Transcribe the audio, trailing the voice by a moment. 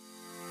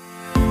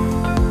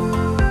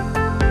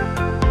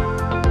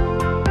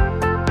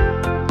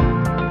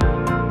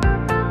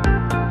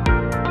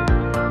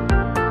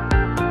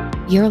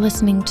You're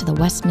listening to the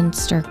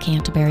Westminster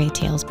Canterbury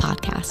Tales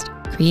podcast,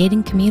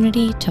 creating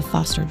community to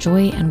foster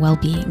joy and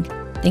well-being.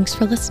 Thanks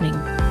for listening.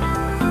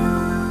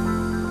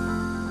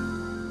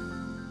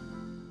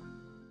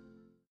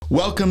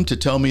 Welcome to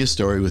Tell Me a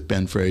Story with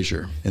Ben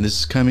Fraser, and this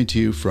is coming to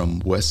you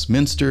from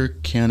Westminster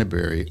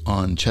Canterbury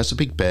on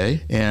Chesapeake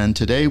Bay. And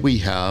today we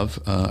have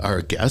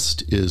our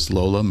guest is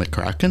Lola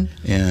McCracken,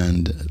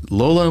 and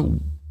Lola,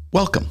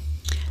 welcome.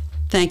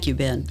 Thank you,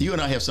 Ben. You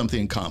and I have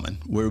something in common.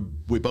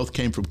 We both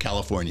came from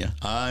California.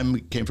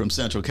 I came from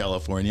Central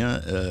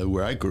California,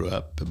 where I grew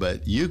up,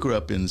 but you grew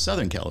up in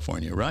Southern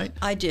California, right?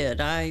 I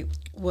did. I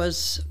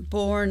was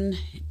born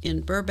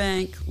in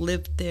Burbank,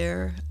 lived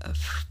there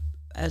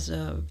as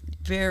a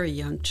very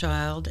young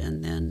child,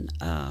 and then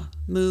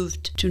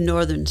moved to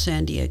northern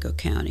San Diego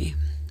County.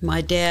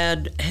 My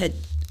dad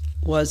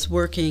was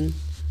working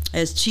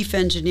as chief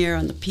engineer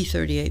on the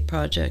P-38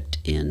 project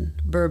in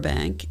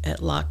Burbank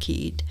at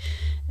Lockheed.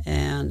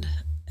 And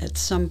at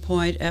some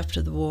point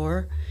after the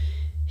war,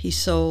 he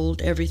sold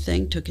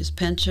everything, took his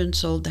pension,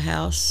 sold the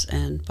house,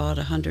 and bought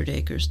 100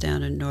 acres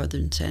down in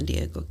northern San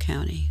Diego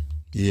County.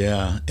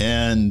 Yeah,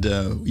 and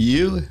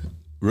you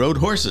rode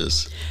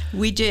horses.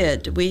 We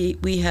did.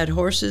 We had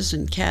horses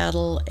and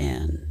cattle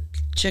and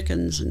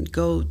chickens and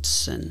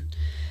goats and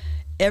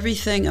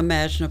everything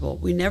imaginable.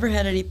 We never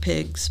had any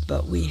pigs,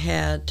 but we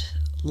had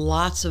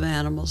lots of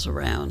animals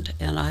around,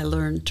 and I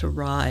learned to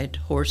ride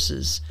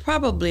horses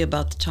probably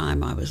about the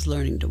time I was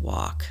learning to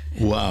walk.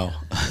 Wow.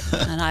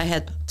 And I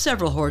had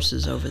several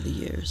horses over the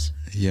years.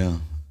 Yeah.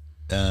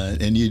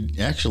 And you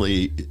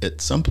actually, at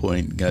some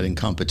point, got in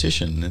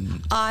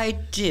competition. I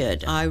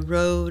did. I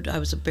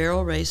was a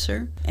barrel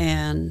racer,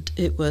 and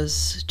it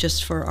was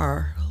just for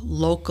our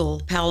local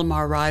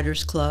Palomar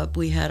Riders Club.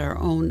 We had our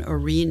own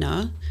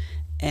arena,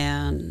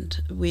 and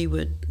we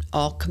would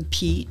all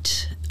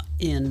compete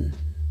in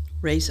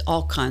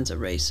all kinds of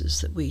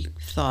races that we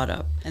thought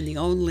up. And the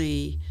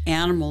only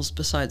animals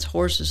besides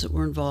horses that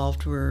were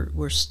involved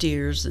were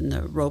steers in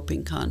the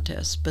roping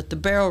contest. But the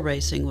barrel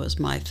racing was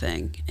my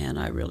thing, and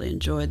I really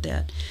enjoyed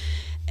that.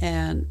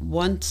 And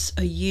once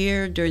a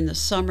year during the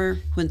summer,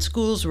 when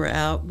schools were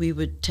out, we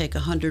would take a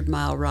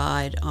 100-mile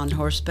ride on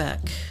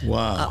horseback.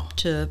 Wow. Up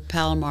to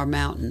Palomar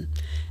Mountain.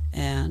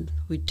 And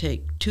we'd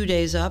take 2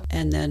 days up,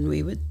 and then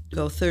we would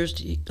go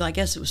Thursday, I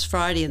guess it was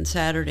Friday and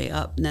Saturday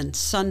up, and then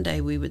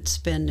Sunday we would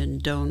spend in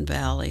Doane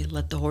Valley,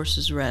 let the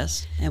horses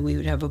rest, and we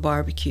would have a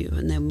barbecue,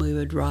 and then we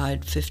would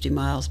ride 50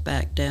 miles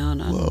back down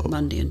on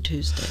Monday and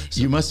Tuesday.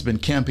 So, you must have been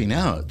camping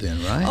out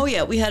then, right? oh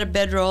yeah, we had a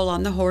bedroll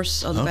on the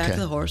horse, on the back of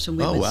the horse, and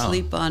we would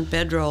sleep on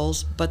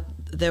bedrolls, but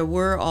there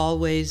were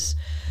always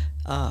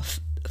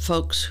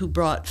folks who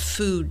brought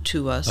food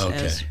to us.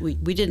 As we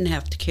didn't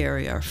have to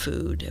carry our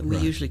food, and we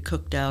usually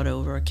cooked out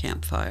over a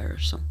campfire or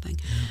something.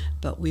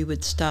 But we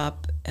would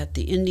stop at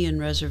the Indian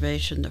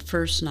reservation the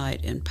first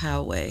night in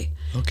Poway.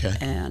 Okay.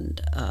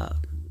 And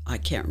I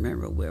can't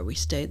remember where we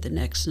stayed the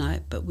next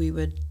night, but we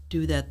would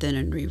do that then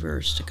in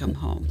reverse to come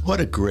home.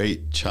 What a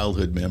great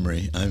childhood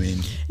memory. I mean,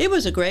 it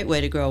was a great way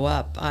to grow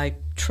up. I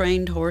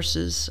trained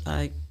horses.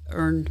 I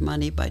earned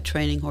money by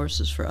training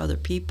horses for other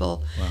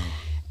people. Wow.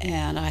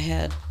 And I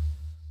had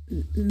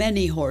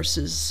many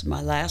horses.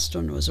 My last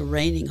one was a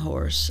reining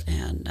horse,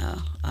 and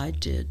I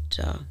did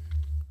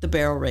the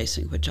barrel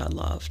racing, which I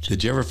loved.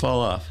 Did you ever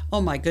fall off?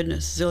 Oh my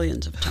goodness,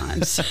 zillions of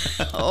times.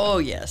 Oh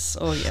yes,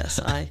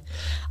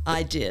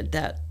 I did.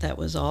 That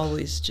was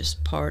always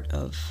just part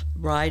of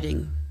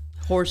riding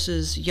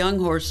horses, young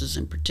horses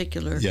in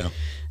particular,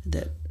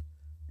 that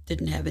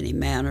didn't have any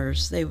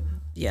manners.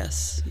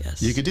 Yes.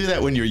 You could do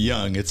that when you're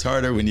young. It's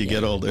harder when you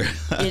get older.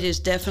 It is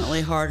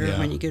definitely harder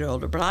when you get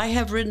older. But I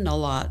have ridden a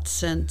lot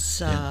since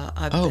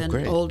I've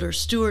been older.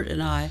 Stuart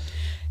and I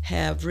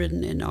have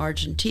ridden in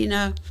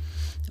Argentina.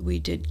 We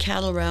did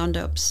cattle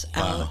roundups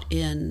out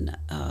in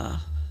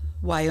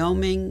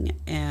Wyoming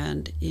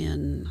and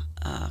in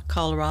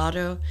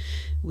Colorado.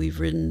 We've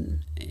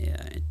ridden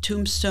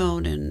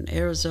Tombstone in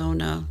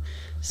Arizona.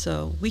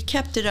 So we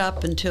kept it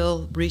up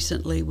until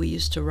recently. We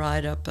used to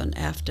ride up on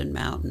Afton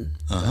Mountain.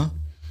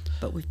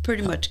 But we've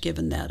pretty much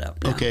given that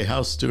up now. Okay,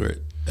 how's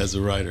Stuart as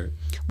a rider?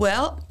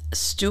 Well,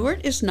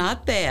 Stuart is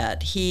not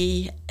bad.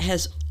 He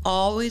has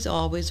always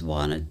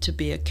wanted to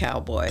be a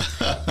cowboy.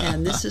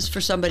 And this is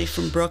for somebody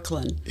from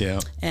Brooklyn. Yeah.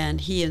 And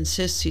he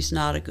insists he's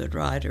not a good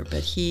rider,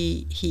 but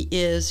he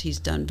is. He's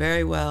done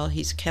very well.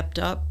 He's kept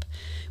up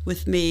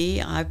with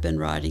me. I've been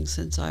riding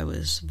since I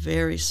was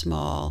very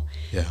small,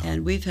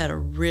 and we've had a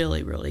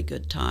really, really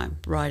good time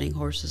riding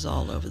horses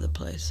all over the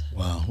place.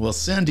 Wow. Well,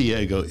 San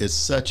Diego is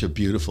such a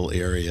beautiful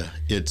area.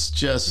 It's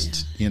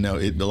just, a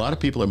lot of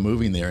people are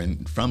moving there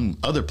and from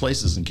other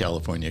places in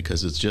California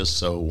because it's just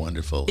so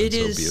wonderful. It's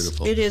so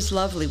beautiful. It is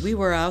lovely. We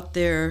were out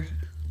there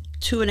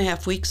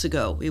 2.5 weeks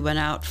ago. We went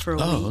out for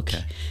a week,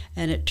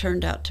 and it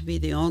turned out to be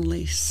the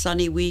only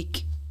sunny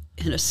week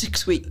in a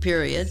 6-week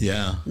period.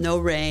 Yeah. No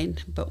rain,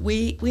 but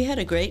we had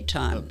a great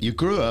time. You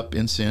grew up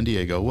in San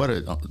Diego. What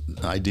an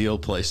ideal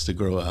place to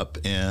grow up,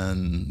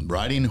 and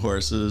riding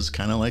horses,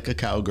 kind of like a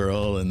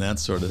cowgirl and that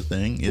sort of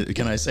thing.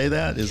 Can I say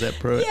that? Is that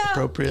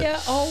appropriate? Yeah,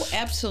 oh,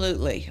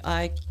 absolutely.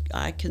 I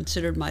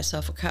considered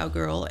myself a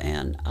cowgirl,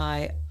 and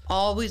I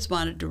always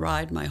wanted to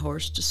ride my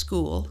horse to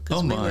school.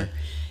 Oh, we my. were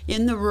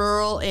in the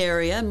rural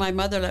area, and my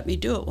mother let me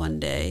do it one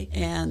day,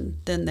 and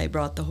then they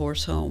brought the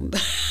horse home.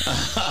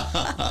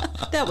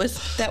 That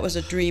was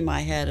a dream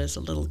I had as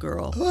a little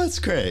girl. Well, that's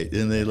great,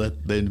 and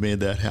they made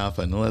that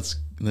happen. Well,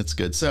 that's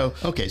good. So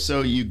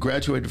so you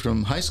graduated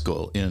from high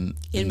school in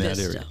that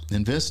Vista. area,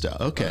 in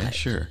Vista. Okay, Right.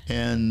 sure.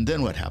 And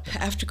then what happened?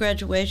 After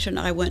graduation,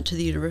 I went to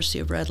the University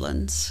of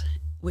Redlands,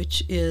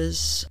 which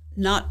is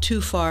not too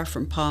far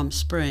from Palm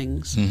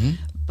Springs. Mm-hmm.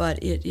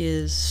 But it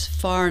is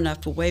far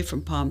enough away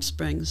from Palm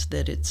Springs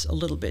that it's a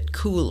little bit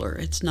cooler.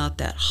 It's not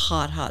that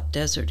hot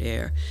desert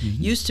air.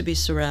 Mm-hmm. Used to be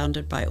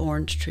surrounded by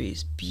orange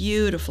trees.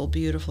 Beautiful,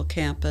 beautiful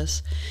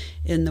campus.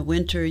 In the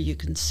winter, you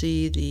can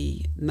see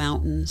the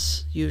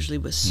mountains, usually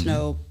with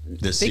snow.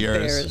 The Big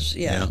Sierras.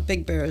 Bears,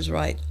 Big Bears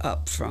right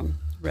up from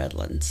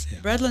Redlands. Yeah.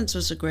 Redlands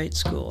was a great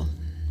school.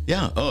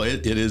 Yeah. Oh,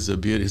 it is a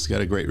beauty. It's got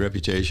a great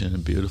reputation, a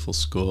beautiful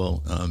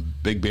school.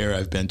 Big Bear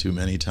I've been to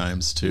many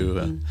times too.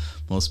 Mm-hmm.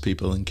 Most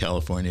people in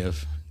California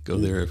go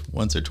there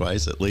once or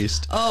twice at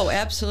least. Oh,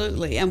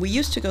 absolutely. And we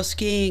used to go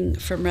skiing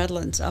from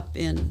Redlands up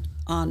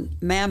on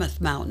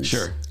Mammoth Mountains.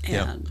 Sure.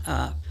 And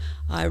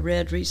I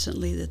read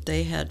recently that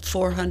they had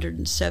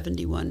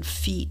 471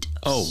 feet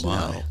of snow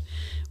my.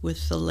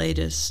 with the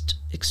latest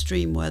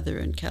extreme weather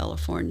in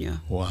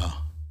California.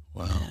 Wow.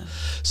 Yeah.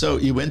 So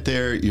you went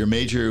there. Your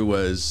major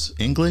was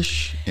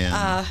English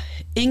and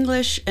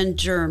English and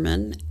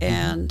German,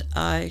 and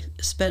I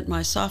spent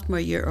my sophomore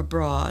year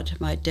abroad.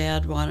 My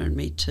dad wanted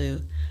me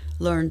to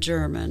learn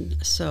German,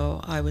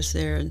 so I was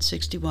there in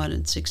 61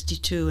 and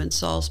 62 in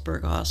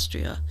Salzburg,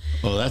 Austria.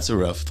 Oh, that's a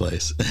rough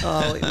place.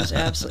 Oh, it was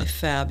absolutely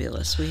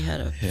fabulous. We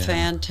had a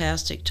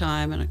fantastic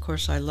time, and of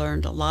course I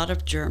learned a lot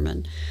of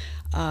German.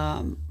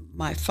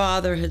 My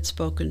father had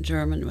spoken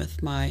German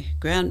with my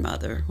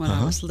grandmother when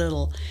I was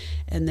little,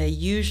 and they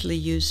usually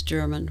used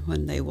German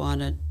when they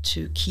wanted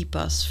to keep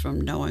us from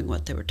knowing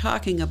what they were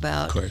talking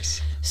about. Of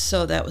course.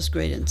 So that was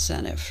great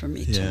incentive for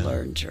me to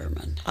learn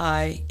German.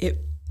 I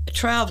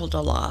traveled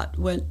a lot,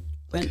 went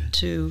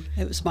to,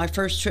 it was my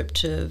first trip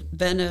to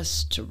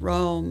Venice, to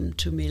Rome,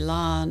 to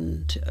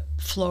Milan, to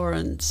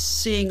Florence.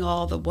 Seeing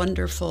all the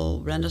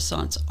wonderful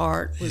Renaissance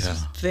art was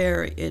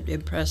it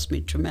impressed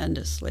me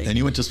tremendously. And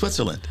you went to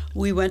Switzerland.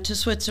 We went to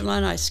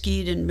Switzerland. I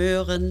skied in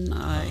Mürren.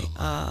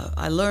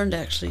 I learned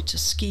actually to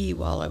ski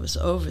while I was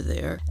over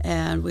there.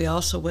 And we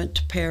also went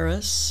to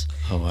Paris.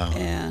 Oh, wow.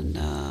 And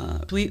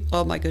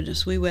oh my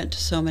goodness, we went to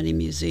so many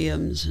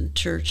museums and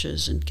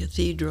churches and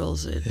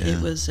cathedrals.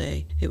 It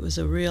was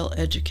a real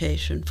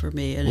education for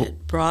me, and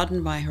it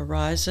broadened my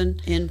horizon,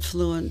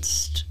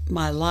 influenced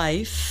my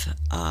life.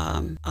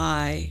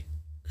 I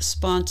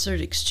sponsored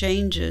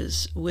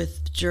exchanges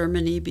with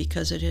Germany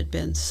because it had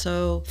been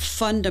so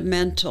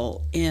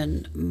fundamental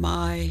in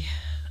my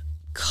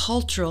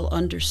cultural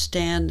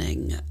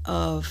understanding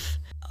of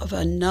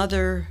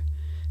another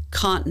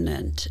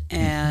continent,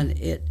 and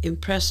it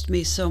impressed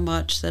me so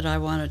much that I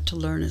wanted to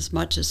learn as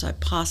much as I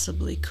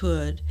possibly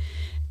could,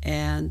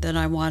 and then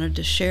I wanted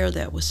to share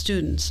that with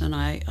students, and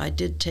I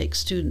did take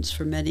students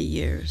for many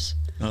years.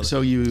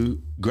 So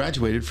you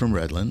graduated from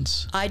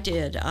Redlands. I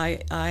did. I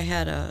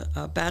had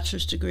a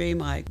bachelor's degree.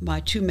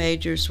 My two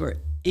majors were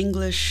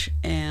English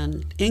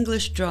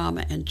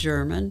drama and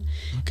German,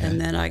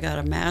 and then I got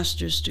a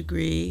master's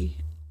degree.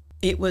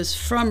 It was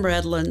from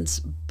Redlands,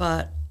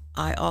 but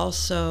I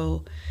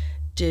also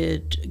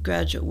did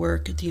graduate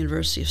work at the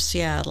University of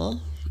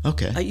Seattle,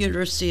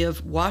 University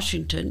of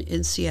Washington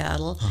in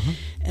Seattle,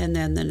 and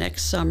then the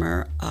next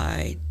summer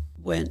I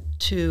went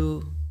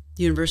to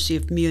the University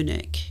of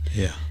Munich.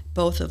 Yeah.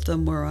 Both of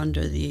them were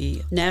under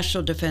the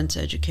National Defense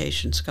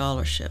Education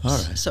Scholarships. All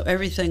right. So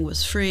everything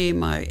was free.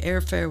 My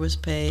airfare was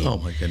paid. Oh,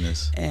 my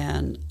goodness.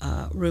 And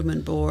room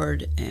and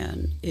board,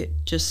 and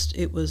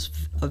it was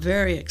a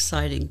very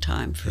exciting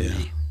time for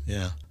me.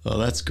 Yeah. Well,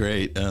 that's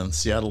great.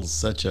 Seattle's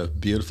such a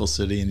beautiful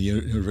city, and the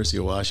University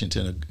of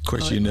Washington, of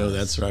course,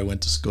 that's where I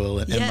went to school.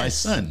 And my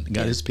son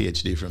got his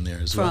PhD from there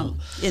as well.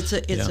 It's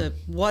a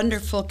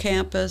wonderful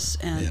campus,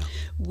 and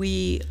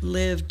we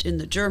lived in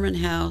the German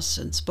house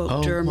and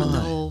spoke German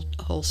the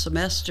whole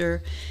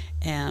semester.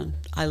 And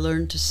I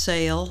learned to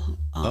sail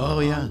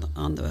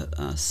on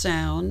the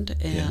Sound,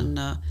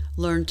 and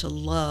learned to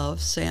love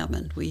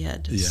salmon. We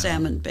had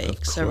salmon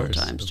bake several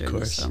times during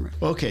the summer.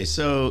 Okay,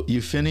 so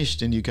you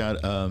finished and you got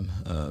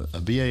a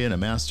BA and a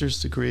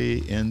master's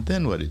degree, and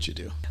then what did you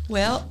do?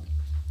 Well,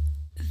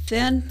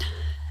 then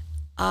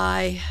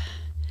I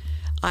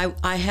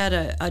had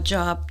a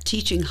job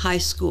teaching high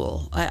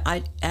school.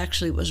 I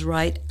actually was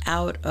right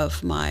out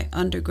of my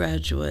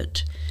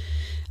undergraduate.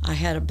 I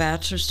had a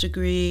bachelor's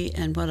degree,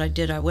 and what I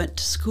did, I went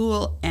to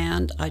school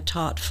and I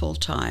taught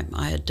full-time.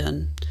 I had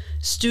done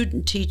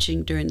student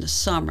teaching during the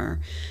summer.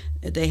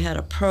 they had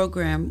a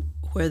program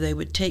where they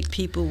would take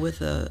people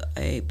with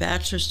a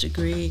bachelor's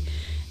degree,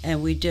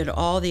 and we did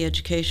all the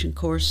education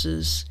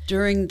courses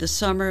during the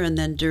summer and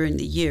then during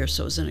the year.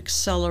 So it was an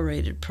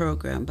accelerated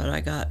program, but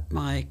I got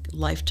my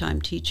lifetime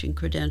teaching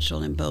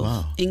credential in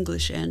both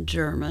English and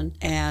German.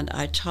 And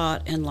I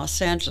taught in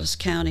Los Angeles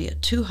County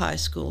at 2 high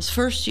schools.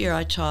 First year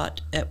I taught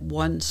at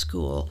 1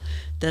 school,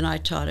 then I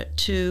taught at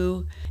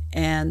 2,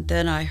 and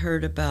then I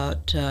heard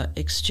about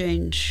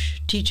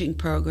exchange teaching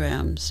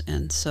programs,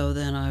 and so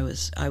then I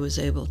was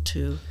able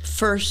to.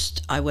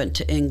 First, I went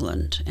to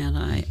England, and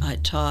I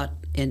taught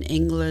in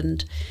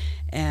England,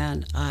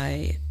 and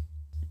I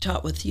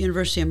taught with the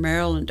University of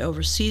Maryland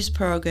overseas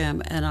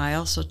program, and I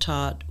also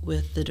taught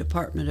with the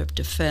Department of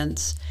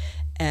Defense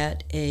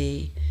at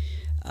a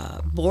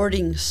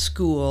boarding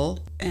school,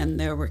 and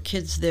there were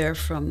kids there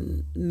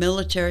from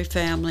military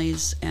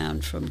families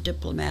and from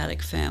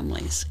diplomatic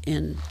families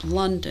in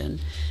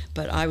London,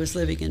 but I was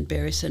living in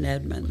Bury St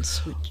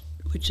Edmunds,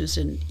 which is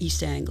in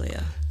East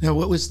Anglia. Now,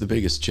 what was the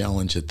biggest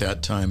challenge at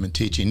that time in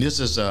teaching? This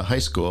is a high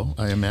school,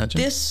 I imagine?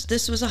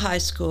 This was a high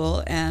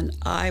school, and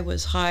I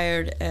was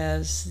hired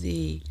as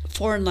the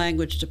foreign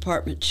language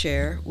department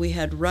chair. We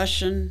had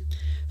Russian,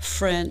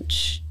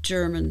 French,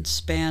 German,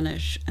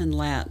 Spanish, and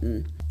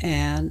Latin.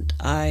 And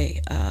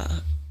I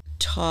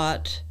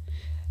taught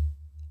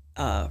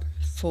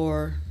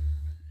for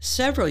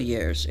several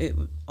years,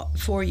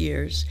 4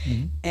 years,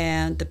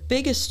 and the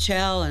biggest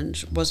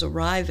challenge was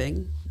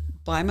arriving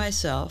by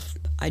myself.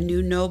 I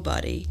knew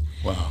nobody.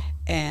 Wow.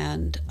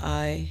 And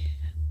I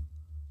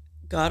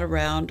got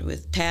around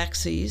with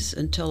taxis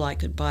until I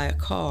could buy a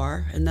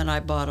car, and then I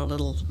bought a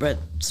little red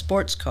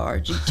sports car,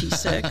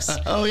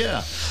 GT6. Oh,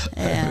 yeah.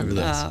 And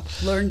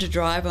learned to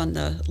drive on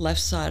the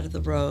left side of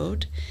the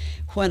road.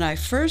 When I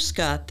first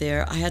got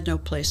there, I had no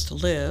place to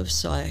live,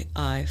 so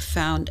I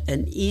found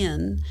an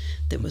inn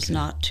that was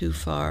not too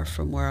far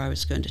from where I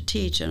was going to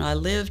teach, and I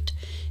lived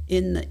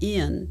in the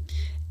inn,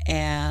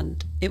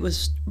 and it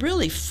was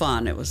really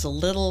fun. It was a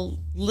little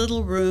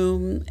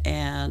room,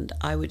 and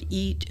I would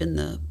eat in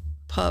the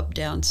pub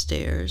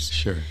downstairs.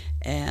 Sure.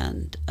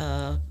 And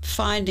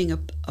finding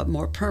a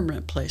more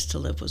permanent place to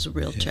live was a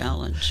real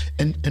challenge.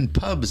 And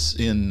pubs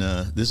in,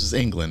 this is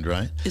England,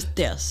 right?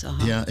 Yes.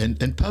 Yeah,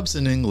 and pubs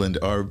in England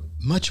are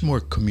much more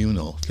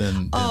communal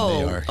than they are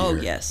here. Oh,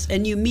 yes.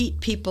 And you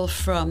meet people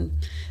from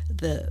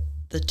the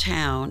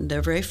town.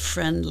 They're very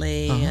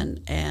friendly,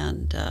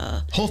 and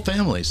whole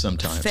families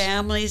sometimes.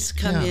 Families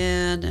come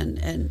in,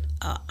 and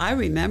I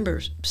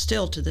remember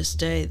still to this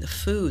day the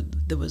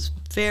food that was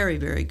very,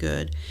 very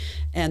good,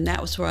 and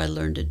that was where I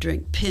learned to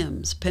drink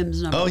Pimm's.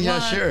 Pimm's number 1,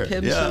 sure.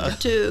 Pimm's number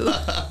 2,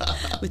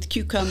 with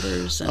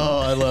cucumbers. And,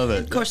 I love it.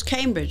 And of course,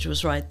 Cambridge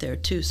was right there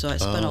too, so I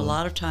spent a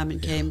lot of time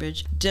in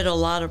Cambridge. Did a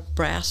lot of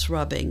brass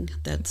rubbing.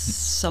 That's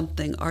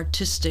something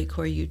artistic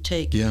where you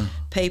take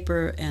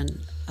paper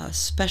and a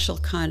special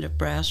kind of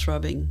brass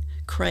rubbing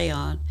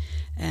crayon,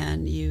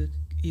 and you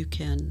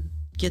can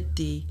get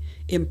the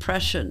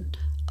impression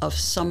of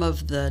some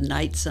of the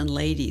knights and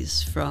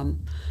ladies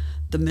from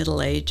the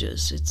Middle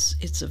Ages.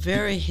 It's a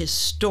very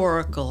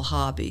historical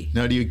hobby.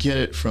 Now, do you get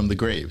it from the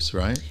graves,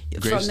 right?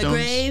 From the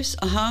graves,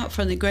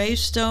 from the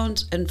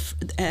gravestones,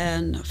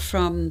 and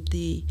from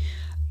the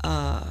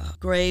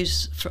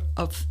graves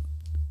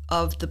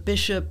of the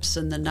bishops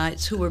and the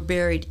knights who were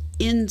buried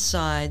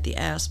inside the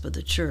asp of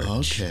the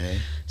church. Okay.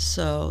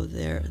 So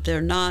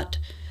they're not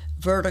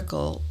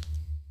vertical,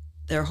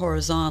 they're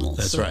horizontal.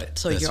 That's right.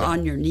 So you're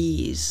on your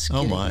knees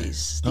getting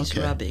these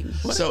rubbing.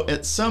 So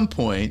at some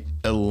point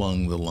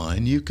along the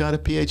line, you got a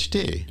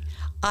PhD.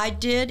 I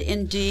did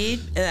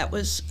indeed. That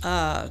was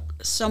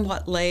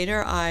somewhat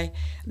later. I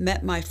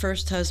met my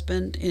first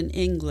husband in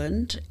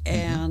England,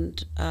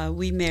 and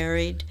we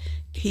married.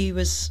 He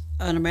was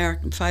an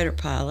American fighter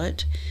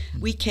pilot.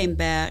 We came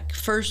back.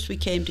 First we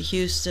came to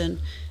Houston,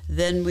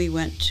 then we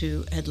went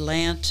to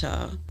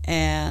Atlanta,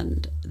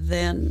 and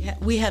then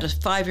we had a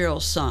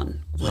 5-year-old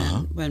son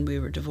when we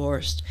were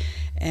divorced.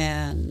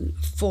 And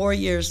 4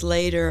 years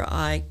later,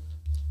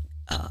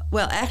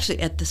 actually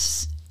at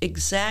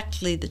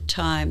exactly the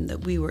time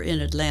that we were in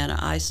Atlanta,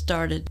 I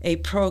started a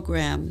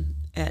program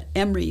at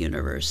Emory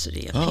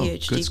University, a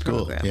PhD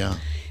program. Yeah.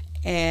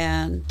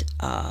 And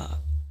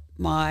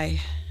my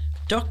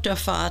Dr.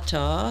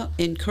 Fata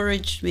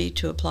encouraged me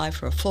to apply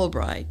for a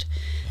Fulbright.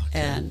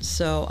 And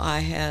so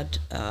I had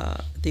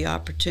the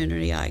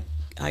opportunity. I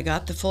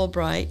got the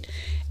Fulbright,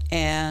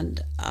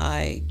 and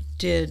I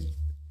did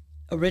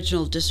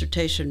original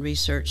dissertation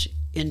research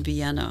in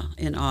Vienna,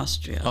 in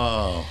Austria.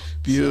 Oh,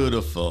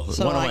 beautiful.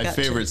 So one of my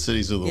favorite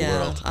cities of the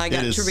world. I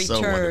got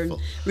to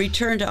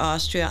return to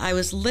Austria. I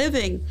was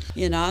living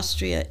in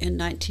Austria in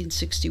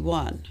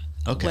 1961.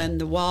 When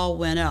the wall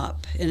went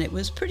up, and it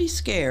was pretty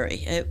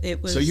scary.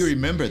 It was. So you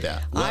remember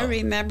that? Wow. I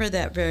remember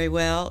that very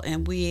well,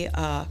 and we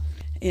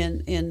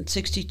in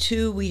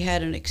 '62 we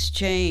had an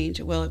exchange.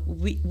 Well,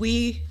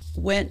 we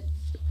went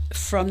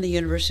from the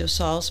University of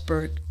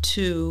Salzburg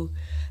to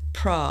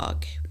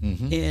Prague,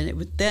 and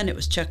then it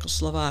was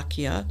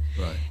Czechoslovakia,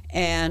 Right.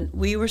 and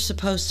we were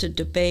supposed to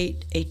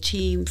debate a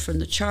team from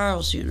the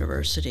Charles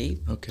University,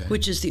 Okay.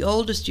 which is the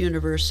oldest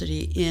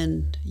university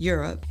in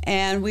Europe,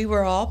 and we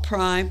were all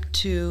primed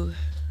to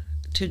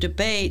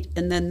debate,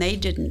 and then they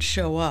didn't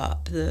show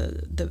up.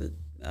 The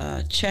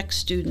Czech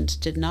students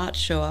did not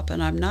show up,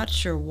 and I'm not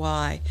sure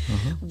why.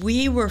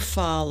 We were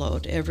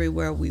followed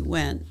everywhere we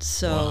went,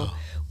 so Wow.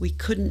 we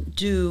couldn't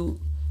do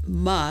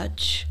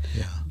much.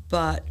 Yeah.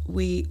 But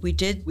we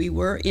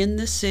were in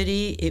the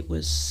city. It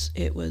was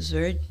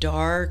very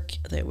dark.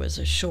 There was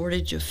a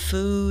shortage of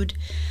food.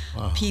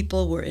 Wow.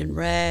 People were in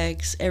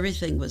rags.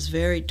 Everything was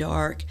very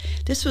dark.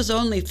 This was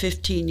only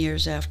 15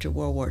 years after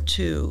World War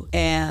II.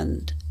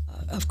 And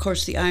of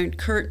course, the Iron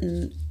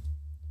Curtain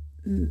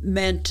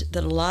meant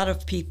that a lot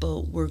of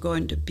people were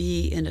going to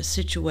be in a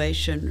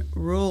situation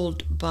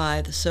ruled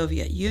by the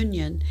Soviet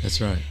Union. That's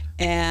right.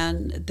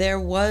 And there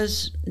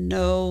was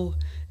no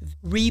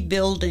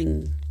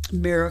rebuilding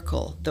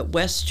miracle that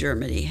West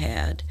Germany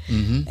had.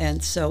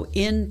 And so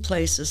in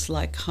places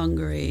like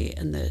Hungary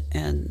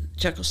and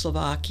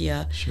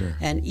Czechoslovakia Sure.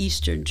 and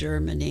Eastern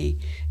Germany,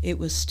 it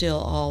was still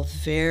all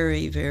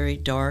very, very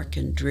dark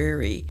and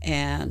dreary.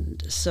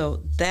 And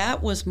so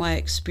that was my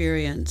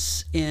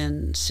experience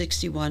in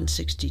 61,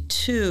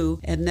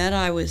 62. And then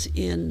I was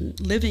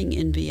living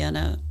in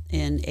Vienna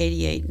in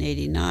 88 and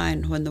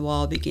 89 when the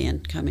wall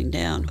began coming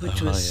down,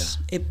 which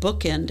it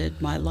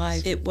bookended my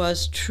life. It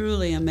was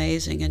truly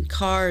amazing. And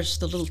cars,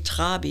 the little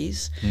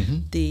Trabis,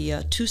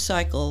 the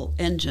two-cycle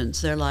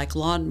engines, they're like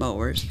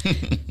lawnmowers,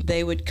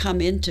 they would come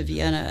into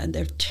Vienna, and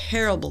they're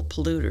terrible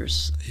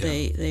polluters.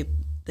 Yeah.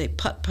 They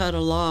putt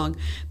along,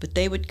 but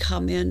they would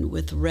come in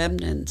with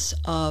remnants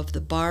of the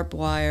barbed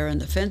wire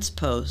and the fence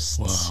posts.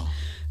 Wow.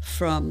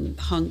 From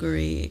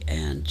Hungary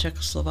and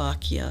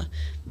Czechoslovakia.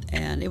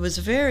 And it was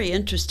a very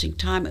interesting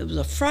time. It was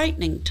a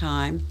frightening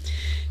time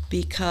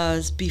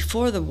because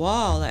before the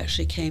wall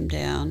actually came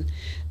down,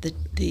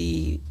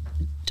 the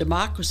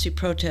democracy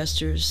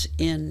protesters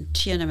in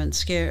Tiananmen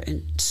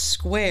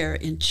Square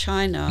in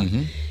China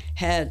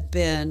had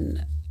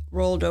been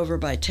rolled over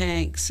by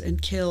tanks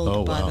and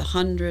killed by the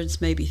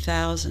hundreds, maybe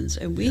thousands.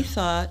 And we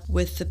thought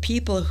with the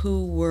people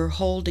who were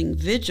holding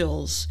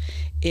vigils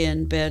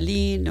in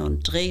Berlin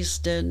and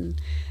Dresden,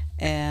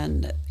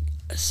 and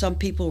some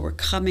people were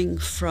coming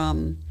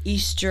from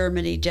East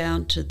Germany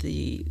down to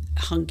the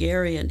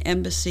Hungarian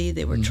embassy.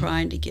 They were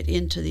trying to get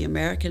into the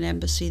American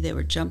embassy. They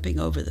were jumping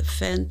over the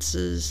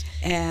fences.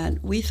 And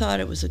we thought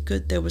there was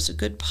a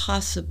good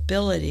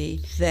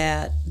possibility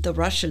that the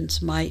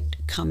Russians might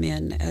come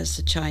in as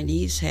the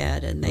Chinese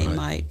had, and they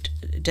might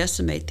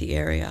decimate the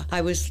area.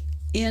 I was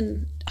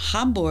in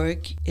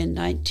Hamburg in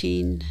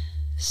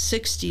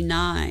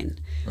 1969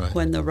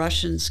 when the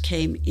Russians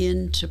came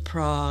into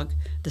Prague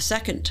the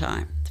second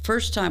time. The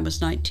first time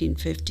was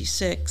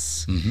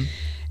 1956,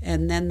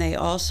 and then they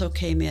also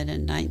came in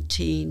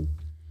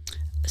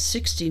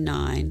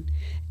 1969,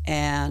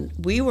 and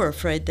we were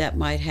afraid that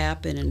might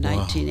happen in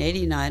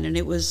 1989, and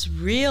it was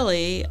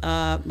really,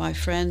 my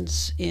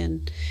friends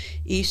in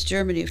East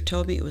Germany have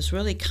told me it was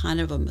really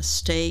kind of a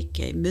mistake,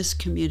 a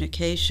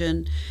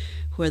miscommunication,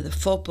 where the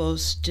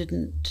Fopos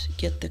didn't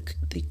get the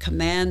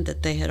command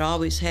that they had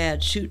always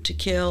had, shoot to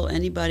kill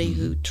anybody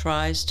who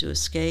tries to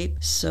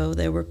escape. So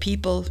there were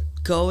people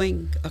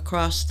going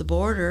across the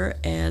border,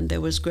 and there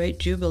was great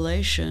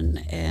jubilation.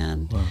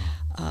 And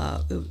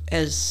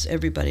as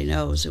everybody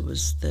knows, it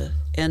was the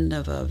end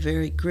of a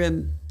very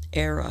grim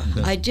era.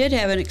 I did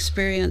have an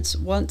experience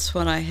once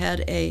when I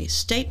had a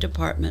State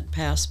Department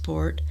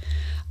passport.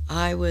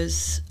 I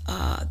was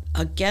a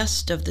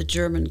guest of the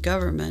German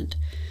government,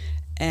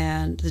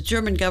 and the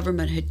German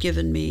government had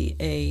given me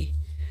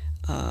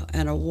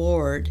an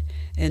award,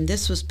 and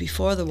this was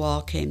before the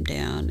wall came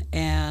down,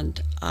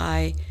 and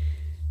I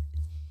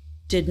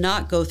did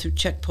not go through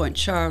Checkpoint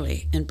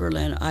Charlie in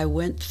Berlin. I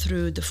went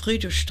through the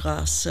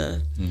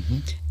Friedrichstraße,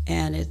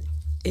 and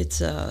it's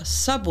a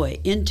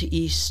subway into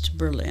East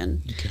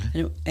Berlin,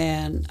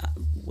 and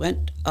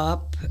went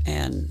up,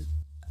 and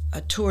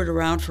I toured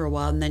around for a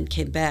while and then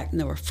came back, and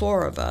there were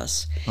four of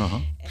us.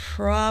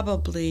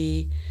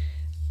 Probably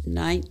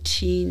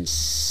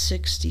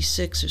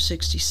 1966 or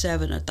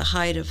 67, at the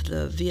height of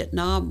the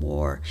Vietnam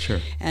War.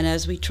 And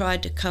as we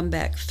tried to come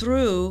back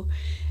through,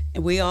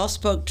 we all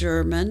spoke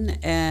German,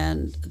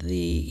 and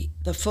the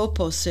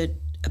Fopo said,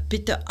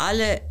 "Bitte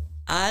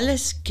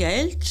alles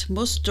Geld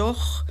muss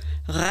doch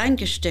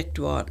reingesteckt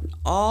worden.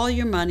 All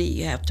your money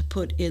you have to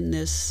put in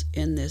this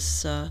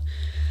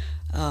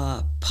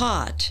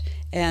pot."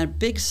 And a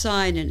big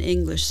sign in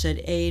English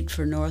said "Aid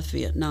for North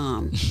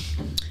Vietnam."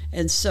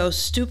 And so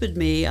stupid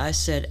me, I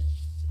said,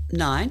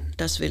 "Nein,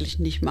 das will ich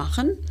nicht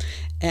machen."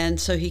 And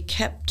so he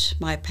kept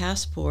my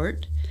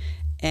passport,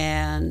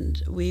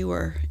 and we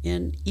were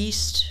in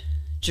East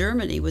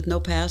Germany with no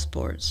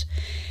passports.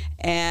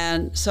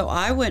 And so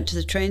I went to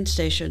the train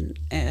station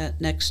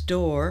next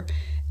door,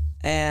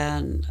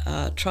 and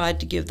tried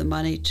to give the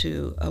money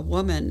to a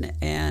woman.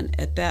 And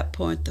at that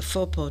point, the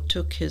Fopo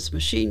took his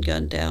machine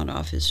gun down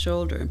off his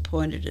shoulder and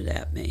pointed it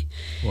at me.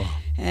 Wow.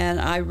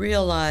 And I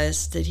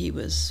realized that he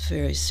was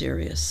very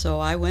serious. So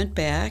I went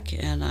back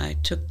and I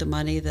took the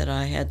money that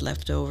I had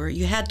left over.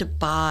 You had to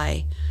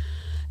buy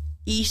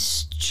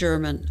East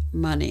German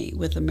money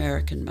with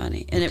American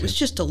money, and it was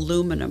just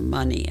aluminum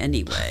money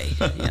anyway.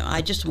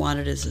 I just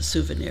wanted it as a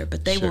souvenir,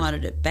 but they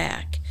wanted it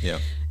back. Yeah.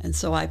 And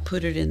so I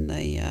put it in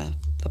the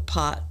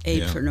pot,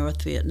 Aid for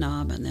North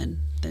Vietnam, and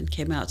then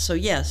came out. So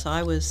yes,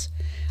 I was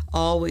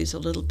always a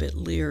little bit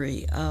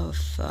leery of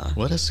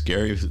what a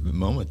scary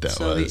moment that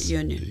Soviet was.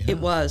 Union. Yeah. It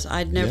was.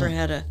 I'd never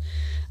had a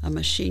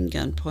machine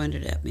gun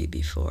pointed at me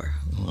before.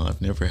 Well,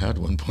 I've never had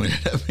one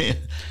pointed at me.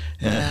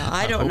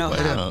 I don't know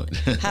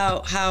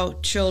how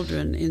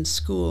children in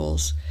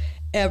schools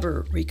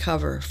ever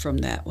recover from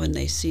that when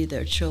they see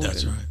their children.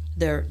 That's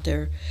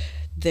right.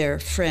 Their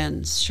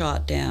friends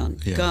shot down.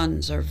 Yeah.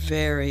 Guns are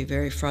very,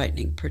 very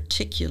frightening,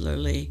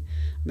 particularly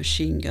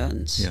machine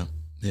guns. Yeah.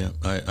 Yeah,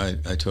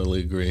 I totally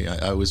agree.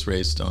 I was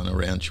raised on a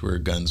ranch where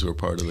guns were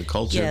part of the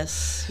culture.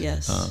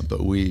 Yes.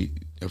 But we,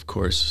 of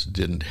course,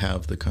 didn't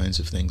have the kinds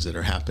of things that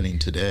are happening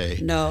today.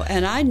 No,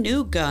 and I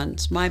knew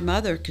guns. My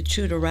mother could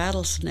shoot a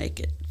rattlesnake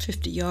at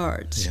 50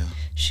 yards. Yeah.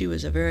 She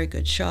was a very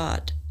good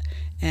shot.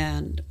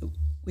 And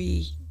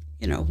we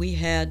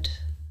had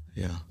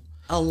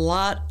a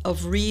lot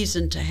of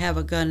reason to have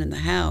a gun in the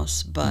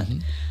house, but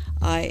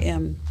I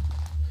am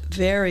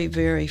very,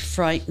 very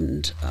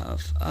frightened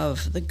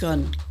of the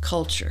gun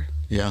culture.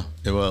 Yeah,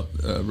 well,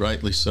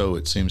 rightly so,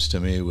 it seems to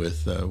me,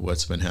 with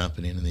what's been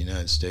happening in the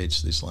United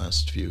States these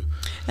last few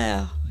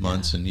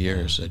months and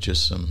years.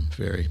 Just some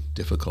very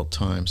difficult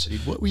times.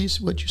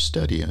 What'd you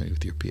study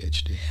with your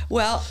PhD?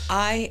 Well,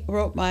 I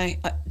wrote my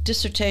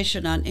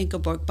dissertation on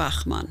Ingeborg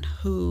Bachmann,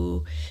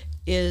 who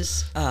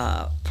is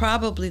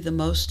probably the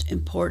most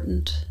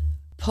important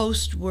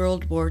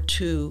post-World War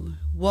II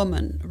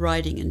woman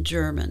writing in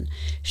German.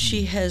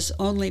 She has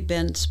only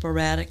been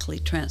sporadically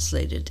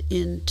translated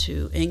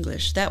into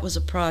English. That was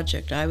a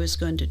project I was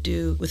going to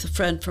do with a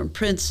friend from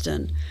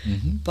Princeton,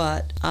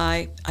 but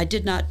I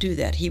did not do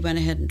that. He went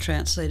ahead and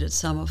translated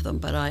some of them,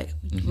 but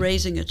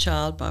raising a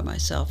child by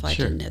myself, I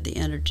didn't have the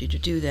energy to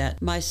do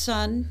that. My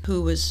son,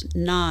 who was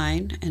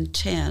 9 and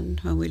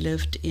 10 when we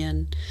lived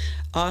in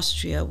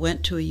Austria,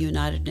 went to a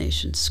United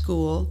Nations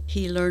school.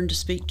 He learned to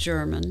speak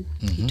German.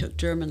 He took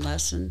German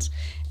lessons.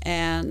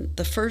 And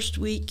the first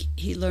week,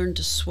 he learned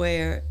to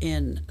swear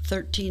in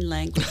 13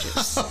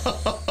 languages,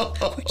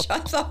 which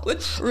I thought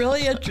was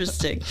really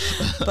interesting.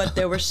 But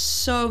there were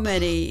so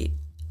many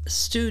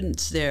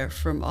students there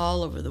from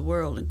all over the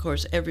world. And of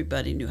course,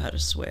 everybody knew how to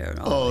swear. In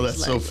all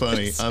these that's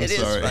languages. So funny. I'm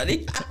sorry.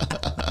 It is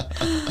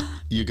funny.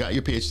 You got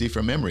your PhD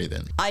from memory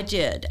then? I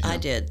did. Yeah. I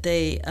did.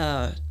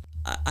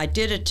 I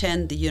did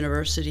attend the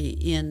university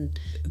in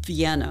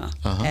Vienna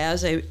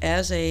as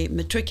a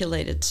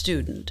matriculated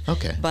student.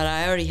 Okay. But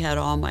I already had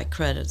all my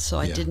credits, so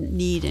I didn't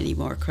need any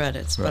more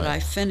credits. Right. But I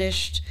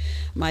finished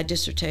my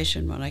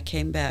dissertation when I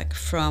came back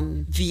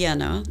from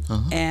Vienna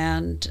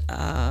and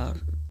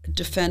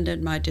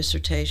defended my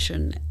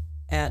dissertation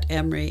at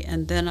Emory,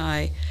 and then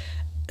I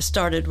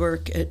started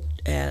work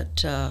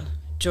at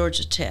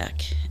Georgia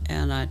Tech,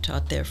 and I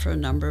taught there for a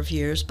number of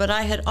years. But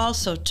I had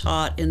also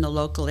taught in the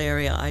local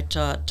area. I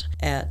taught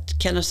at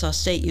Kennesaw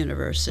State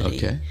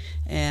University,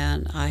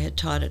 and I had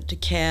taught at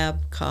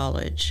DeKalb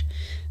College.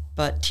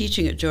 But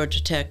teaching at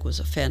Georgia Tech was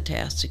a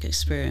fantastic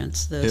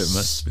experience. The it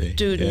must be.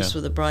 Students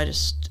were the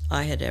brightest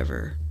I had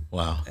ever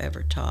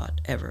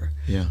taught, ever.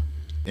 Yeah.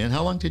 And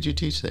how long did you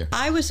teach there?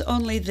 I was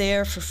only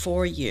there for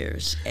 4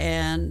 years,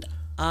 and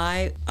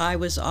I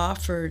was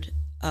offered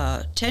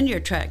a tenure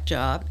track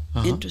job,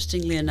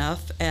 interestingly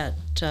enough, at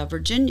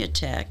Virginia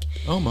Tech.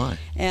 Oh, my.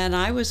 And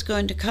I was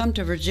going to come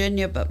to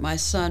Virginia, but my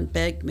son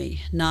begged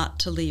me not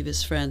to leave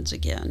his friends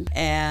again.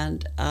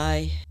 And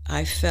I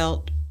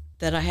felt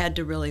that I had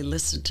to really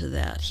listen to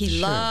that. He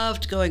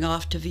loved going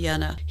off to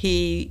Vienna.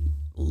 He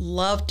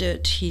loved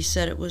it. He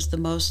said it was the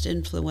most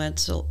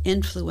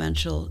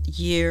influential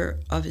year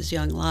of his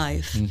young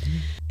life.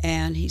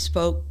 And he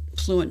spoke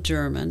fluent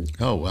German.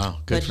 Oh, wow.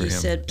 Good for him. But he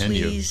said,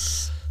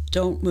 please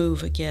don't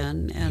move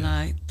again. And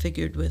I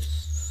figured with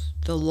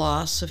the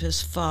loss of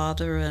his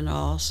father and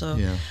all, so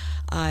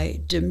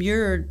I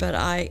demurred. But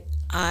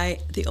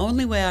the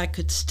only way I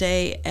could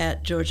stay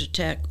at Georgia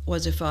Tech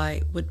was if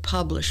I would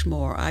publish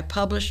more. I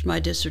published my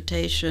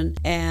dissertation,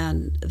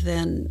 and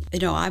then,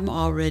 I'm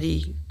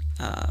already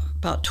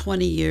about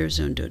 20 years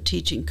into a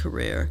teaching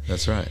career.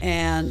 That's right.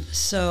 And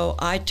so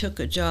I took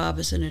a job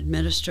as an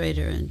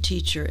administrator and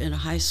teacher in a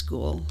high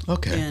school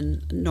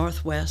in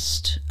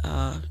Northwest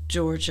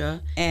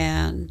Georgia,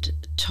 and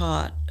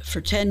taught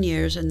for 10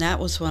 years, and that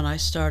was when I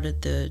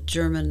started the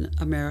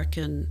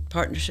German-American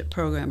Partnership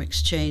Program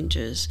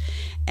exchanges,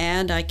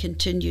 and I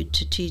continued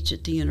to teach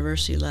at the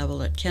university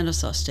level at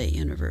Kennesaw State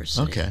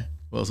University. Okay.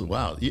 Well,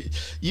 wow,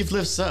 you've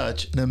lived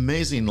such an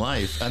amazing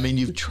life. I mean,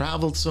 you've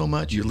traveled so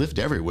much. You lived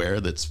everywhere.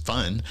 That's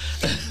fun.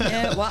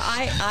 Yeah, well,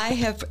 I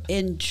have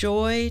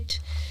enjoyed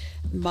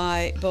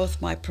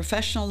both my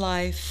professional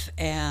life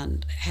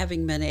and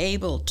having been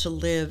able to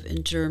live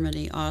in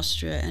Germany,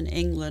 Austria, and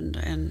England,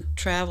 and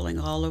traveling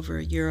all over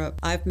Europe,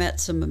 I've met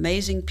some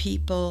amazing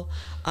people.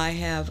 I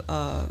have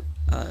a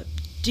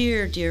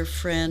dear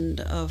friend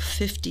of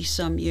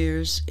 50-some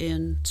years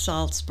in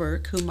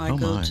Salzburg, whom I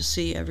go to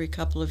see every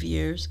couple of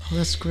years. Oh,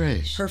 that's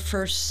great. Her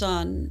first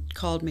son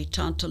called me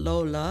Tante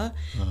Lola,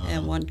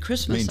 and one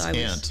Christmas means I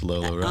was Aunt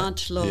Lola, right?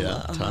 Aunt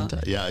Lola. Yeah, Tante.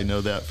 Yeah, I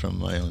know that from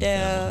my own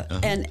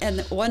family.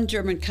 And one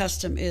German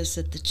custom is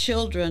that the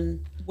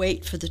children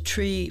wait for the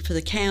tree, for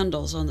the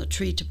candles on the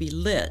tree to be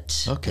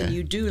lit. Okay. And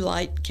you do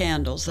light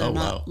candles. They're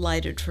not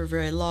lighted for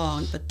very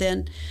long. But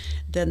then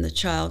the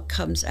child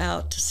comes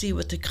out to see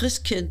what the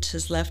Christkind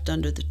has left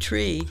under the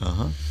tree.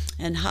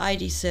 And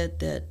Heidi said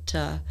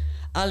that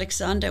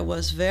Alexander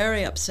was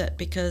very upset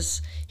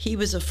because he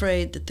was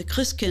afraid that the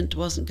Christkind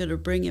wasn't going to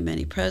bring him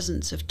any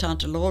presents if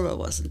Tante Lola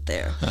wasn't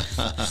there.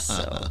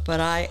 But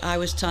I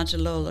was Tante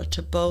Lola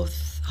to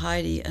both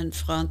Heidi and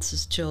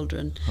Franz's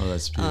children. Oh,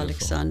 that's beautiful.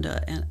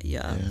 Alexander and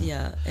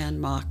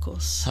and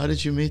Marcus. How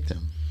did you meet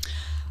them?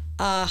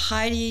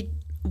 Heidi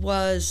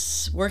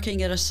was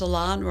working at a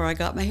salon where I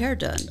got my hair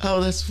done. Oh,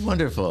 that's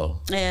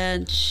wonderful.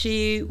 And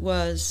she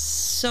was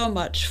so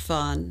much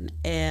fun,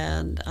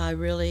 and I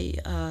really,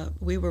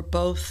 we were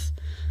both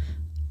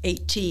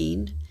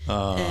 18,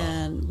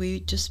 and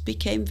we just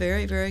became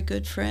very, very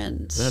good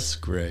friends. That's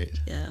great.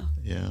 Yeah.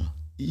 Yeah.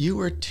 You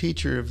were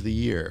Teacher of the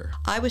Year.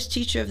 I was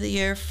Teacher of the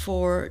Year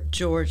for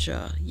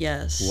Georgia,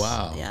 yes.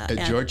 Wow. Yeah.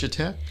 At Georgia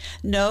Tech?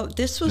 No,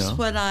 this was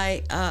when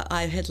I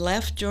had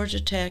left Georgia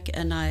Tech,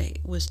 and I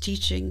was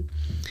teaching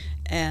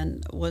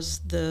and was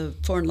the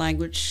foreign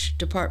language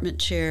department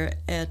chair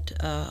at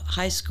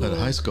high school. At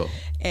high school.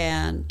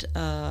 And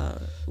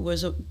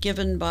was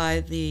given by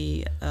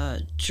the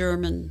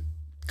German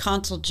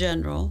Consul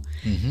General,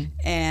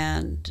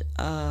 and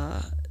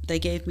they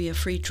gave me a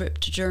free trip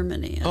to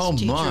Germany as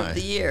Teacher of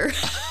the Year.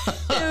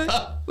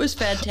 It was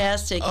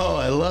fantastic. Oh,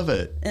 I love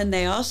it. And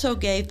they also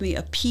gave me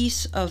a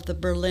piece of the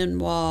Berlin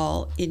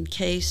Wall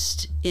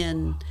encased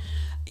in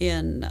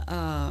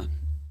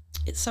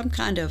it's some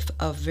kind of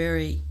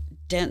very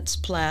dense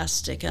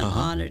plastic, and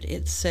on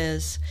it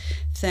says,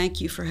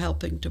 "Thank you for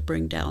helping to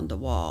bring down the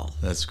wall."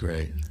 That's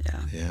great.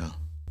 Yeah. Yeah.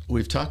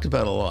 We've talked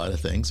about a lot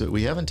of things, but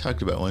we haven't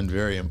talked about one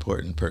very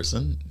important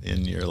person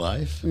in your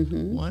life.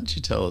 Why don't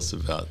you tell us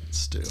about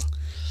Stu?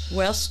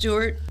 Well,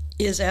 Stuart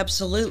is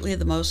absolutely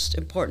the most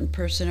important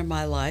person in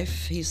my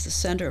life. He's the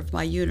center of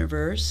my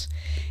universe.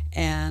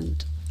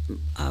 And,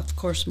 of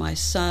course, my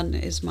son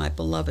is my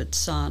beloved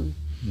son.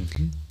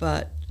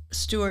 But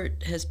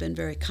Stuart has been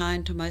very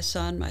kind to my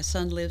son. My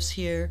son lives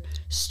here.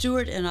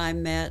 Stuart and I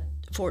met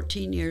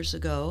 14 years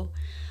ago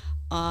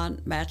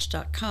on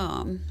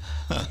Match.com,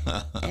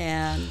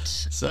 and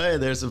so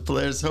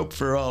there's hope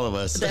for all of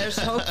us. There's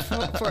hope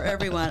for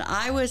everyone.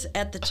 I was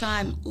at the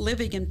time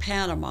living in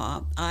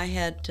Panama. I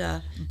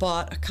had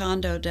bought a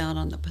condo down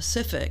on the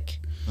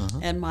Pacific,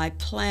 and my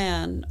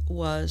plan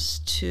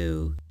was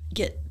to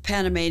get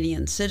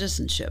Panamanian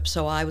citizenship.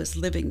 So I was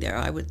living there.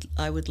 I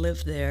would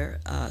live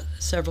there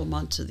several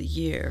months of the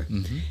year,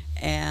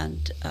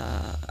 and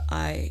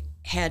I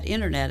had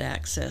internet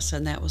access,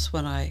 and that was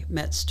when I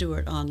met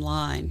Stuart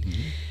online.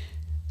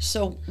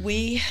 So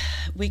we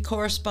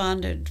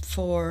corresponded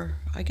for,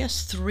 I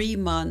guess, 3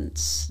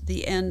 months,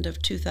 the end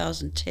of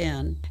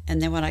 2010.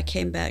 And then when I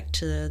came back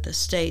to the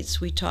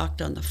States, we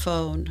talked on the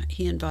phone.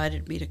 He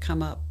invited me to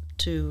come up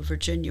to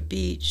Virginia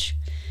Beach.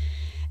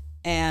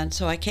 And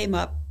so I came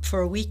up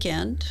for a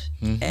weekend,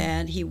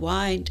 and he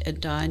wined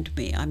and dined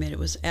me. I mean, it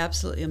was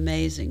absolutely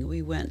amazing.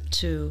 We went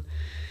to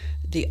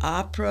the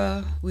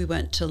opera, we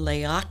went to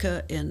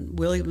Leaca in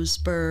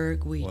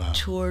Williamsburg, we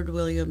toured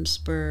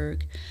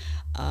Williamsburg.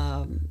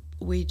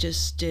 We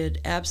just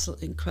did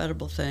absolutely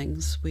incredible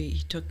things.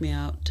 He took me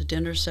out to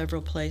dinner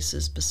several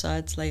places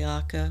besides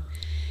Leaca.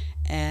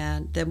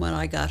 And then when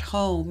I got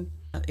home,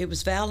 it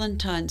was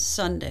Valentine's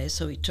Sunday,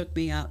 so he took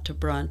me out to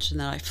brunch,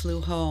 and then I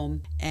flew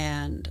home,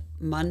 and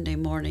Monday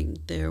morning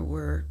there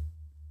were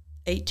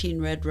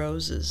 18 red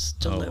roses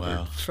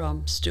delivered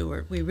from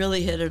Stuart. We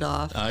really hit it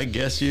off. I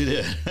guess you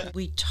did.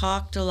 We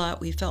talked a lot.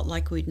 We felt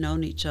like we'd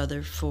known each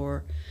other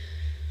for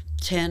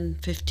 10,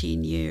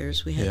 15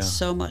 years. We had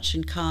so much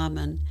in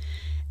common.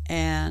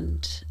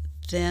 And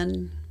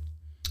then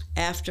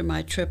after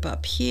my trip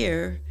up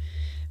here,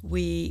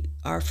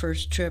 our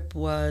first trip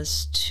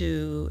was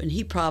to, and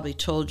he probably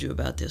told you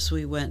about this,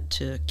 we went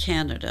to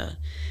Canada,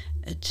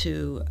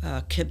 to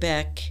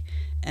Quebec,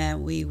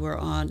 and we were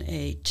on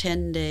a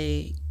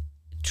 10-day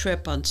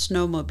trip on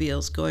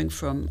snowmobiles, going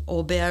from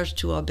auberge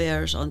to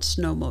auberge on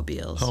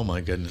snowmobiles. Oh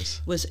my goodness.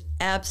 It was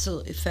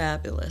absolutely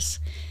fabulous.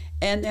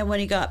 And then when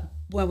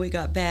we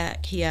got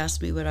back, he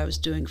asked me what I was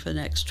doing for the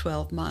next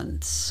 12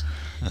 months.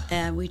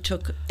 And we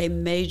took a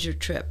major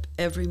trip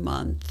every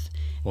month.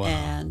 Wow.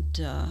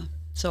 And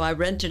so I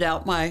rented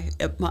out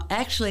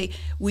actually,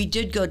 we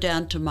did go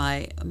down to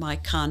my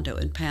condo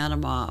in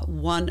Panama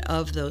one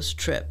of those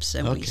trips,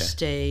 and we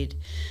stayed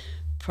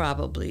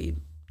probably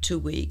 2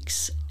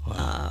 weeks.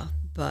 Wow.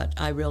 but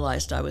I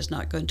realized I was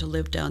not going to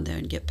live down there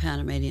and get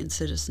Panamanian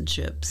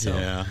citizenship. So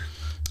Yeah.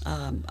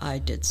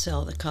 I did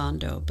sell the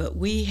condo, but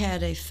we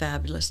had a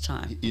fabulous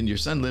time. And your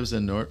son lives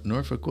in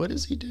Norfolk. What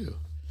does he do?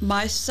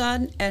 My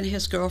son and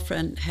his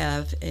girlfriend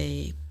have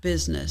a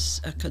business,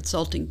 a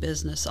consulting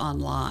business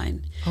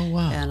online. Oh,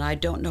 wow. And I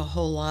don't know a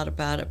whole lot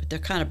about it, but they're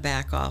kind of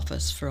back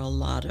office for a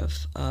lot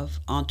of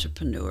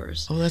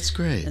entrepreneurs. Oh, that's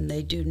great. And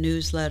they do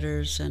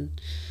newsletters, and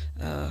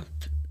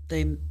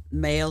they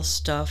mail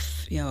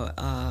stuff.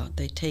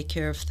 They take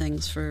care of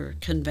things for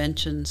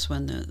conventions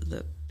when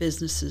the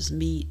businesses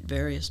meet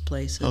various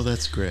places. Oh,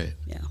 that's great.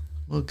 Yeah.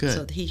 Well, good.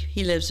 So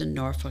he lives in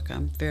Norfolk.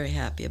 I'm very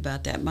happy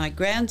about that. My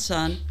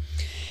grandson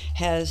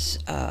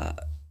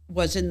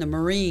was in the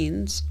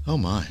Marines. Oh,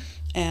 my.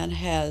 And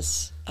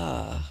has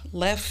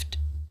left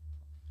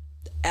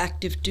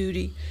active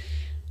duty,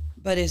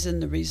 but is in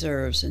the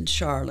reserves in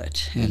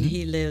Charlotte. Mm-hmm. And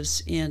he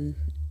lives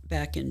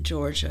back in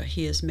Georgia.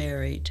 He is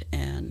married,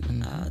 and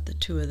the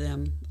two of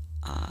them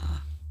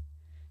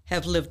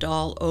have lived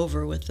all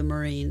over with the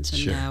Marines, and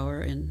Sure. now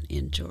are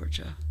in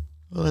Georgia.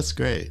 Well, that's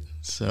great.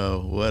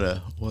 So what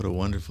a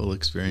wonderful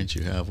experience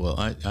you have. Well,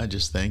 I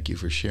just thank you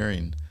for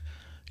sharing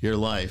your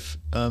life.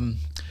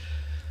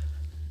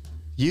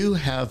 You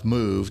have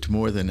moved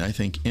more than I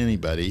think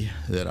anybody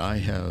that I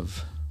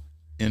have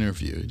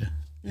interviewed,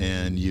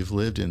 and you've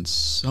lived in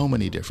so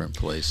many different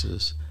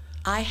places.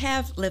 I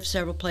have lived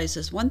several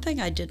places. One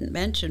thing I didn't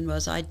mention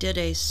was I did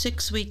a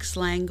 6 weeks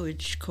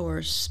language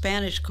course,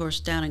 Spanish course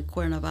down in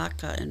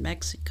Cuernavaca in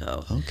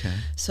Mexico. Okay.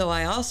 So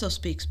I also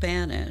speak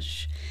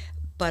Spanish,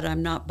 but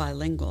I'm not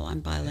bilingual.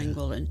 I'm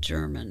bilingual in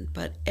German.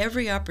 But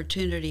every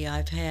opportunity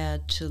I've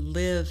had to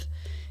live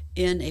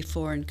in a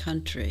foreign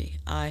country,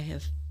 I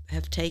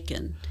have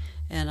taken,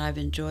 and I've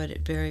enjoyed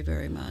it very,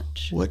 very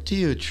much. What do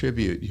you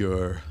attribute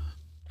your...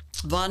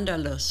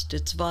 Wanderlust.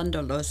 It's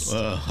Wanderlust.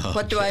 Oh, okay.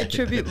 What do I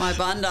attribute my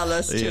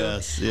Wanderlust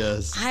to?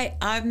 Yes.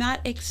 I'm not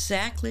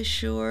exactly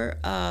sure.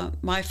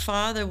 My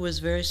father was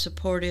very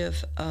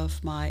supportive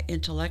of my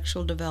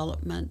intellectual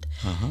development,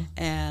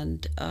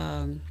 and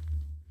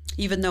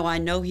even though I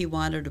know he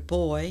wanted a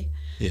boy,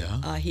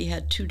 he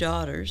had 2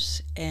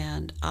 daughters,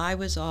 and I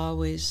was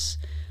always...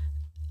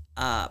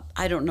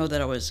 I don't know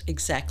that I was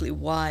exactly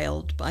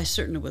wild, but I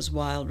certainly was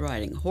wild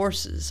riding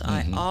horses.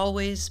 I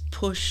always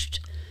pushed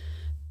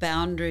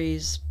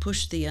boundaries,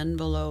 pushed the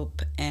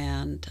envelope,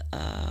 and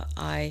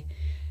I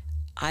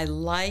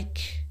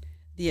like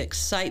the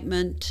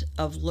excitement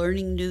of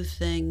learning new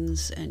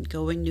things and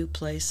going new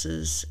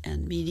places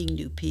and meeting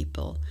new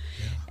people.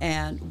 Yeah.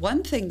 And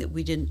one thing that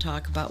we didn't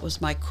talk about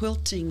was my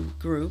quilting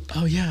group.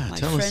 Oh, yeah. My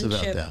Tell us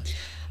friendship. about that.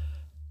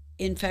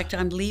 In fact,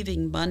 I'm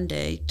leaving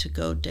Monday to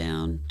go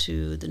down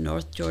to the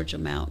North Georgia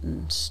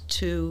mountains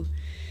to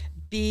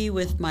be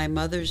with my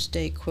Mother's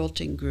Day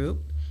quilting group.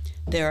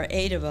 There are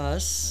 8 of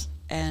us,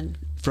 and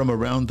from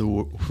around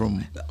the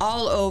from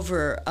all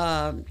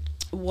over.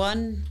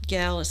 One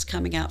gal is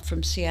coming out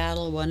from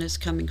Seattle. One is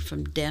coming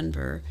from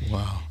Denver.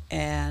 Wow!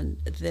 And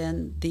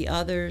then the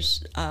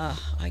others,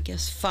 I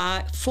guess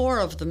 4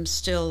 of them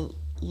still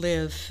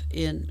live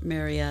in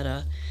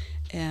Marietta.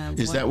 And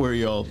is that where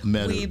you all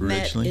met we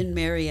originally? We met in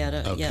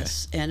Marietta, okay.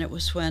 Yes. And it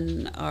was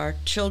when our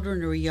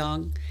children were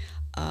young.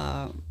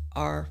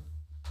 Our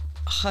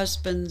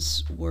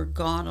husbands were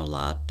gone a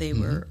lot. They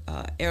were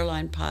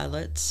airline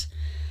pilots.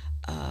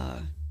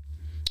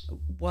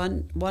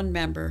 One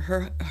member,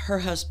 her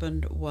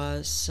husband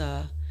was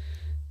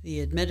the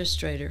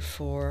administrator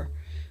for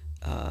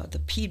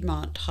the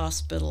Piedmont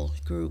Hospital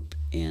group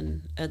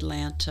in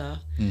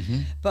Atlanta.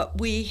 But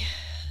we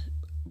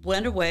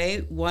went away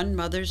one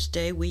Mother's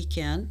Day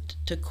weekend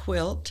to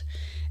quilt,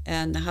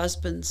 and the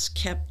husbands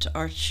kept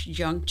our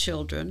young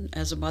children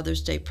as a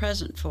Mother's Day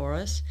present for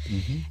us.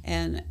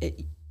 And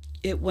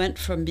it went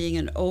from being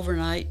an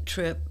overnight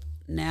trip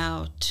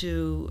now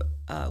to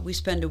we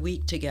spend a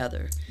week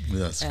together.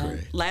 That's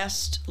great.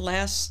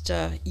 Last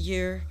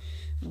year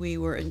we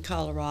were in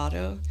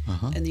Colorado,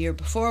 and the year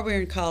before we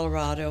were in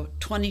Colorado.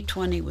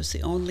 2020 was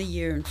the only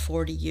year in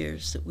 40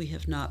 years that we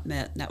have not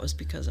met, and that was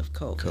because of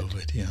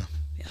COVID. Yeah.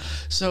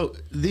 So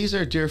these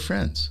are dear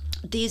friends.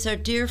 These are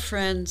dear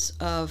friends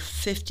of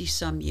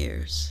 50-some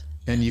years.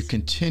 And you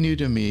continue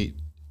to meet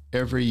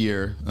every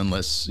year,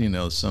 unless,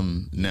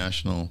 some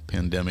national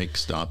pandemic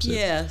stops it.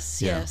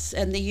 Yes.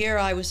 And the year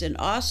I was in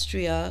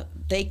Austria,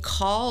 they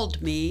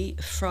called me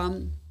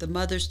from the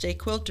Mother's Day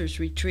Quilters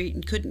Retreat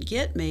and couldn't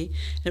get me.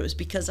 And it was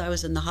because I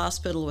was in the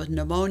hospital with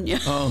pneumonia.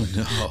 Oh,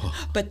 no.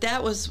 But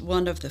that was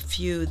one of the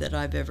few that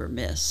I've ever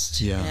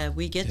missed. Yeah.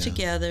 We get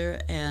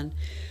together, and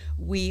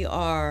we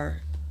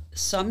are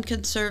some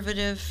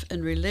conservative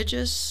and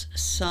religious,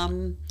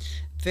 some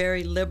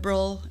very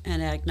liberal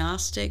and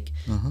agnostic,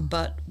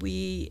 but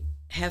we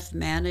have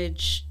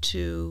managed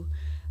to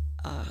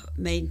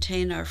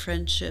maintain our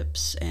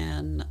friendships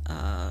and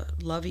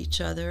love each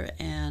other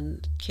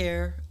and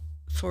care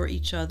for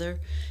each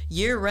other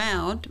year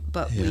round,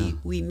 but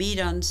we meet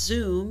on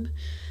Zoom.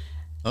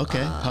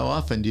 Okay. How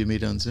often do you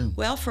meet on Zoom?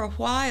 Well, for a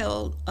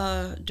while,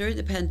 during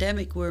the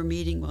pandemic, we were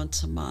meeting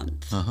once a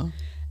month.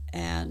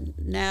 And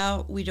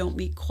now we don't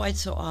meet quite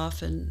so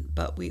often,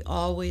 but we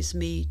always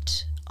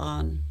meet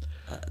on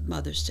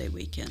Mother's Day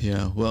weekend.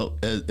 Yeah, well,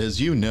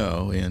 as you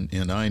know,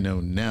 and I know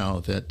now,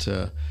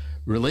 that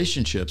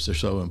relationships are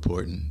so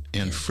important,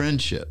 and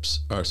friendships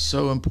are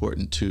so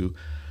important to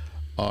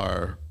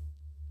our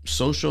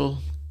social,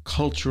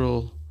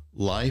 cultural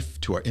life,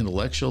 to our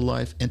intellectual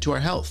life, and to our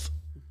health.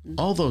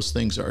 All those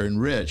things are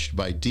enriched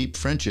by deep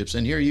friendships.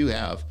 And here you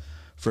have,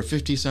 for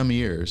 50 some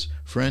years,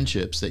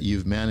 friendships that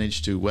you've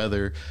managed to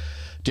weather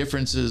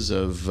differences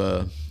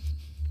of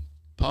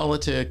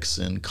politics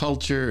and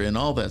culture and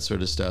all that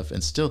sort of stuff.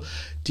 And still,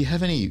 do you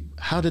have any,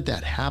 how did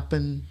that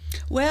happen?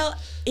 Well,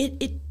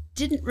 it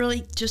didn't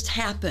really just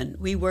happen.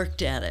 We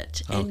worked at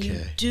it. And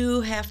you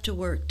do have to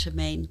work to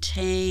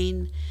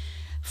maintain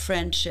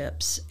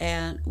friendships.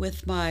 And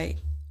with my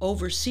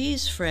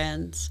overseas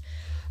friends,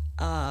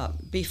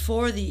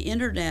 before the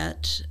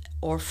internet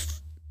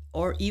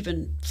or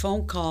even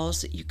phone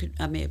calls that you could,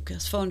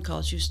 because phone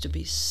calls used to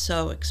be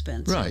so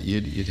expensive. Right,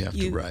 you'd have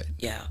to write.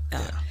 Yeah.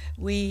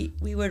 We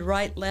would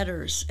write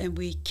letters, and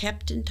we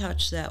kept in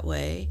touch that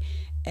way.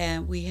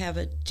 And we have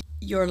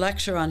your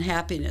lecture on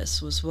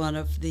happiness was one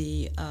of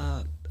the,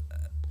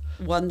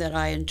 one that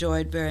I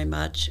enjoyed very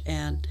much.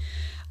 And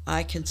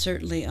I can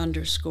certainly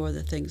underscore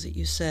the things that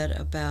you said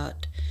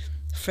about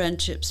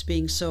friendships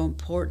being so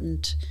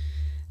important,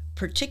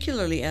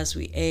 particularly as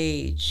we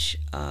age.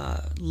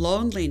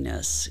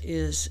 Loneliness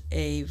is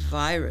a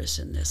virus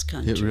in this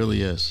country. It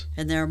really is.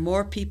 And there are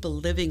more people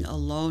living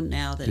alone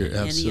now than at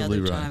any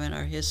other time in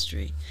our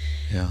history.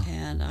 Yeah.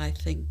 And I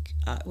think,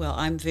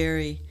 I'm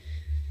very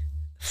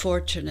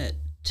fortunate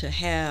to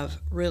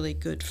have really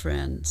good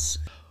friends.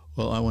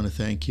 Well, I want to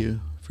thank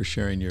you for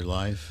sharing your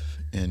life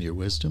and your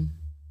wisdom.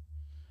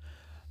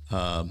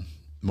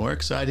 More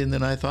exciting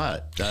than I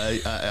thought.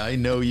 I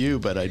know you,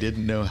 but I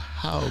didn't know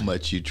how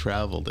much you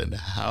traveled and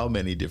how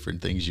many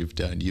different things you've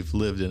done. You've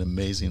lived an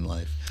amazing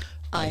life.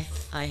 I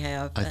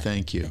have. I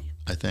thank you.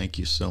 I thank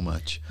you so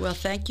much. Well,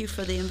 thank you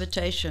for the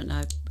invitation.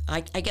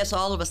 I guess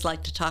all of us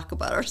like to talk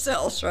about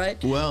ourselves,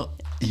 right? Well,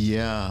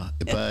 yeah,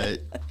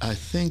 but I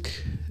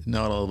think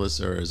not all of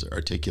us are as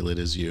articulate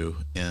as you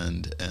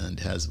and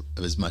has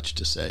as much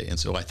to say. And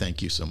so I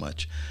thank you so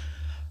much.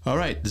 All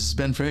right, this is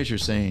Ben Fraser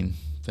saying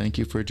thank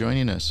you for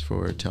joining us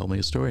for Tell Me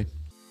a Story.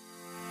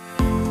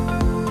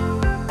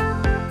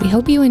 We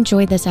hope you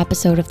enjoyed this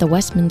episode of the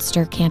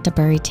Westminster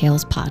Canterbury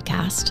Tales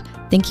podcast.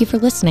 Thank you for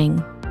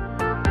listening.